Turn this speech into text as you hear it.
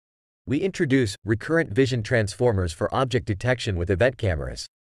we introduce recurrent vision transformers for object detection with event cameras.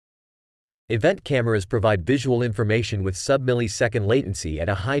 Event cameras provide visual information with sub-millisecond latency at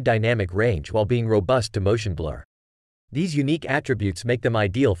a high dynamic range while being robust to motion blur. These unique attributes make them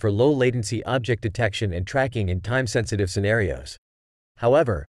ideal for low-latency object detection and tracking in time-sensitive scenarios.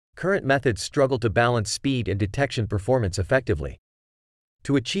 However, current methods struggle to balance speed and detection performance effectively.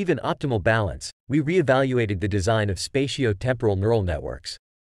 To achieve an optimal balance, we reevaluated the design of spatio-temporal neural networks.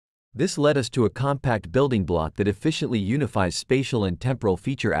 This led us to a compact building block that efficiently unifies spatial and temporal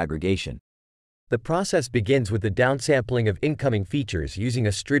feature aggregation. The process begins with the downsampling of incoming features using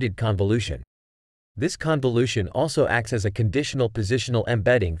a striated convolution. This convolution also acts as a conditional positional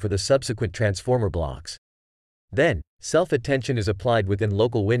embedding for the subsequent transformer blocks. Then, self-attention is applied within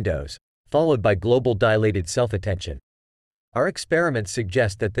local windows, followed by global dilated self-attention. Our experiments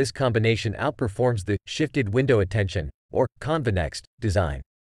suggest that this combination outperforms the shifted window attention, or convenext, design.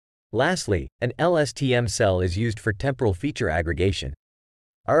 Lastly, an LSTM cell is used for temporal feature aggregation.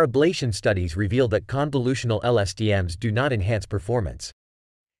 Our ablation studies reveal that convolutional LSTMs do not enhance performance.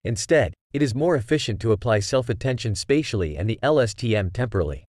 Instead, it is more efficient to apply self-attention spatially and the LSTM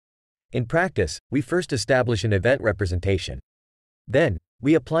temporally. In practice, we first establish an event representation. Then,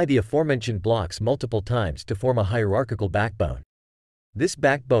 we apply the aforementioned blocks multiple times to form a hierarchical backbone. This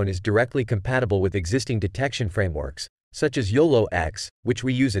backbone is directly compatible with existing detection frameworks, such as YOLO-X, which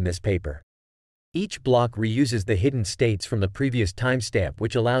we use in this paper. Each block reuses the hidden states from the previous timestamp,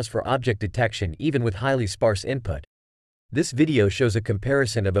 which allows for object detection even with highly sparse input. This video shows a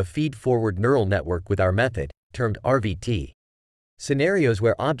comparison of a feed-forward neural network with our method, termed RVT. Scenarios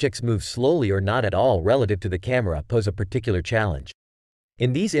where objects move slowly or not at all relative to the camera pose a particular challenge.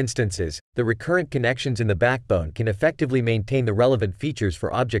 In these instances, the recurrent connections in the backbone can effectively maintain the relevant features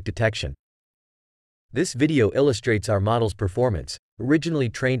for object detection. This video illustrates our model's performance, originally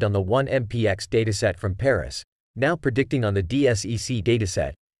trained on the 1MPX dataset from Paris, now predicting on the DSEC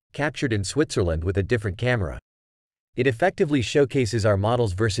dataset, captured in Switzerland with a different camera. It effectively showcases our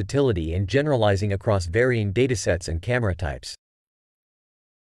model's versatility in generalizing across varying datasets and camera types.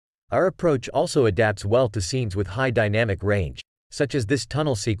 Our approach also adapts well to scenes with high dynamic range, such as this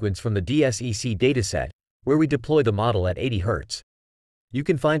tunnel sequence from the DSEC dataset, where we deploy the model at 80 Hz. You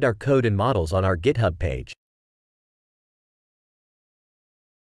can find our code and models on our GitHub page.